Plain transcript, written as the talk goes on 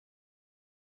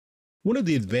One of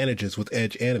the advantages with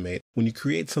Edge Animate when you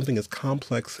create something as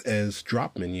complex as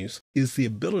drop menus is the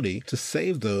ability to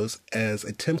save those as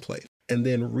a template and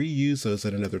then reuse those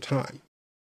at another time.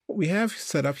 What we have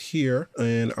set up here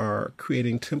in our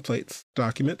Creating Templates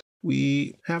document,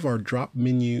 we have our drop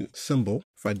menu symbol.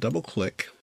 If I double click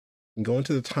and go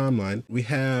into the timeline, we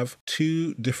have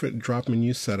two different drop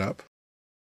menus set up.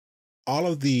 All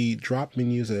of the drop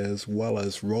menus as well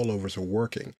as rollovers are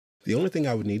working. The only thing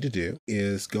I would need to do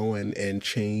is go in and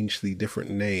change the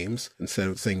different names. Instead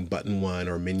of saying button 1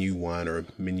 or menu 1 or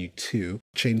menu 2,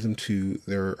 change them to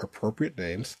their appropriate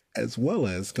names, as well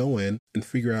as go in and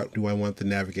figure out, do I want the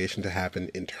navigation to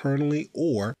happen internally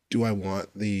or do I want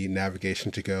the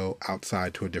navigation to go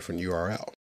outside to a different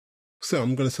URL? So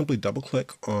I'm going to simply double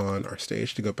click on our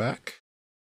stage to go back.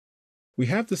 We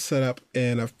have this set up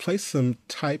and I've placed some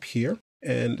type here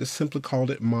and just simply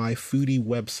called it my foodie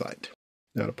website.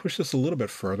 Now to push this a little bit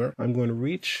further, I'm going to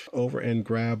reach over and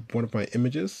grab one of my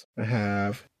images. I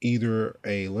have either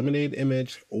a lemonade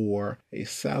image or a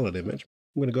salad image.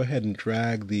 I'm going to go ahead and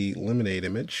drag the lemonade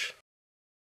image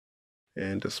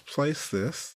and just place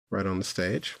this right on the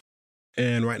stage.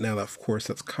 And right now, of course,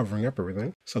 that's covering up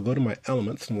everything. So I'll go to my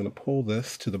elements. I'm going to pull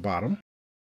this to the bottom.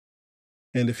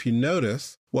 And if you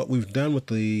notice, what we've done with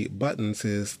the buttons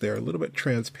is they're a little bit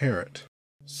transparent.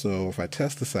 So if I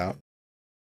test this out,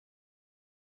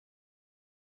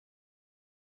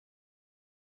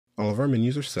 all of our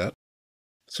menus are set.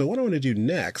 So what I want to do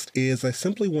next is I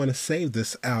simply want to save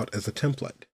this out as a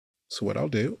template. So what I'll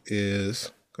do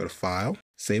is go to File,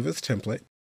 Save as Template,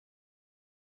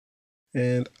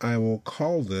 and I will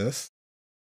call this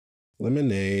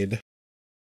Lemonade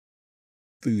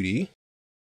Foodie.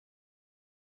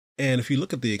 And if you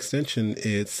look at the extension,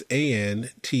 it's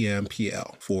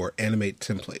ANTMPL for Animate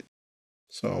Template.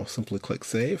 So I'll simply click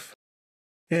Save.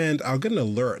 And I'll get an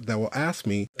alert that will ask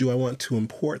me, do I want to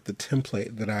import the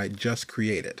template that I just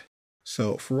created?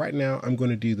 So for right now, I'm going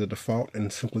to do the default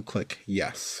and simply click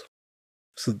Yes.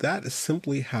 So that is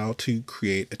simply how to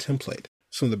create a template.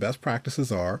 Some of the best practices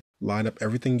are line up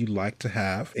everything you'd like to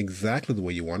have exactly the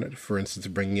way you want it. For instance,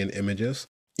 bringing in images.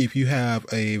 If you have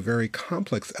a very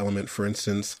complex element, for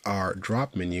instance, our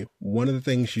drop menu, one of the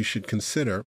things you should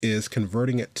consider is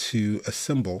converting it to a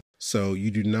symbol so you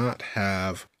do not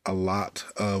have a lot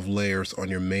of layers on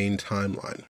your main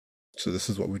timeline. So this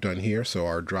is what we've done here. So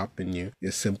our drop menu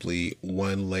is simply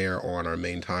one layer on our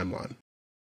main timeline.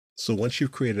 So once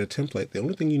you've created a template, the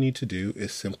only thing you need to do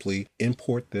is simply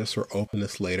import this or open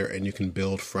this later and you can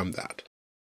build from that.